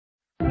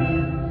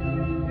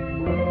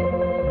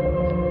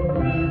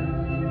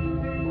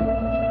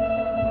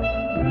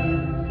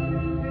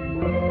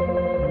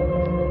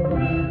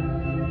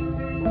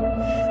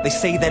They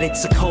say that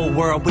it's a cold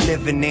world we're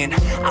living in.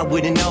 I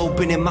wouldn't know,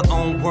 been in my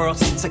own world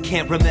since I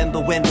can't remember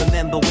when.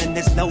 Remember when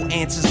there's no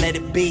answers, let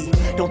it be.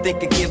 Don't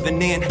think of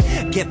giving in.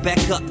 Get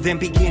back up, then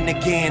begin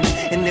again.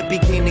 In the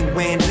beginning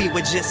when we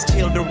were just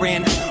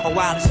children, our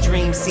wildest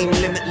dreams seem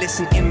limitless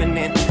and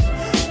imminent.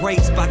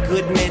 Raised by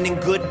good men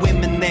and good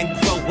women, then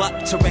grow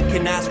up to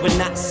recognize we're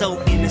not so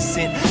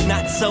innocent,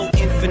 not so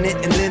infinite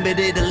and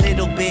limited a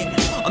little bit.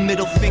 A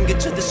middle finger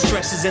to the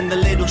stresses and the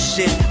little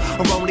shit.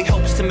 Our only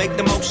hopes to make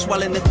the most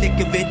while in the thick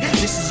of it.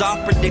 This is our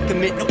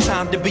predicament, no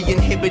time to be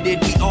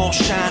inhibited. We all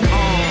shine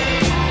on.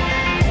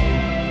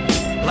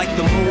 Like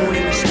the moon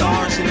and the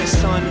stars and the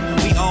sun,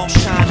 we all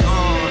shine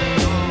on.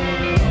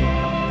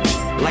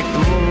 Like the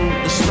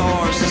moon, the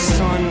stars, the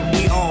sun,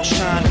 we all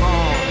shine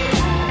on.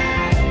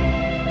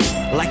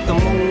 Like the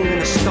moon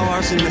and the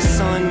stars and the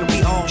sun,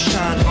 we all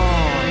shine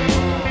on.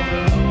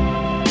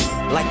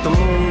 Like the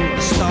moon,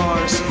 the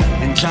stars,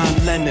 and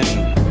John Lennon.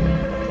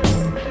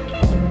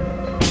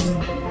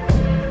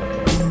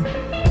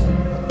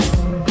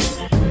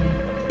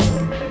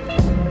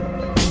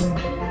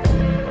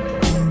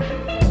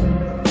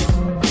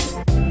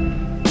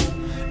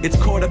 It's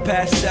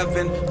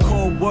 7:15,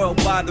 cold world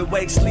wide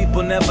awake, sleep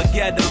will never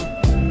get them.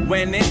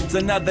 When it's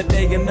another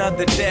day,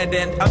 another dead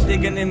end, I'm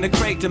digging in the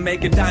crate to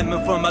make a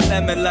diamond from a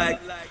lemon. Like,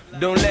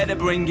 don't let it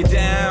bring you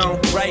down.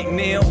 Right,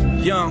 Neil?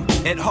 Young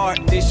at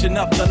heart, dishing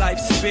up the life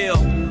spill.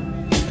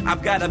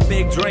 I've got a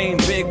big dream,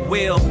 big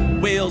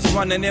wheels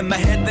running in my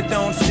head that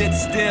don't sit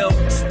still.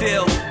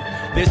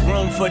 There's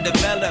room for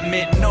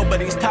development.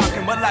 Nobody's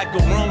talking, but like a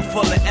room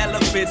full of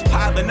elephants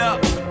piling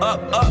up.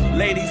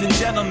 Ladies and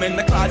gentlemen,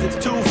 the closet's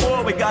too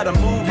full. We gotta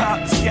move out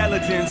the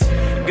skeletons.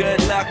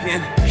 Good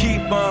luckin',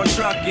 keep on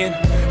trucking.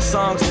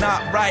 Song's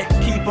not right,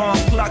 keep on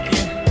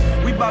plucking.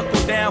 We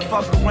buckle down,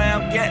 fuck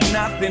around, get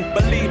nothing.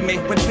 Believe me,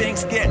 when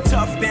things get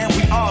tough, then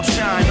we all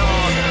shine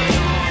on.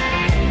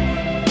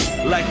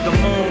 Like the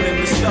moon and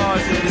the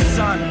stars and the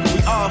sun,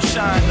 we all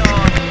shine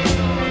on.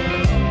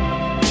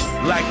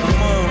 Like the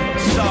moon,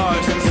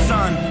 stars and the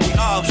sun, we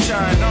all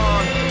shine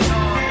on.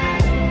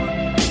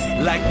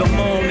 Like the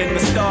moon and the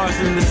stars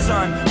and the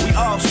sun, we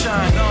all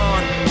shine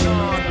on.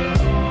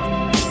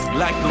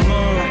 Like the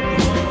moon,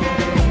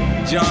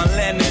 John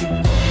Lennon.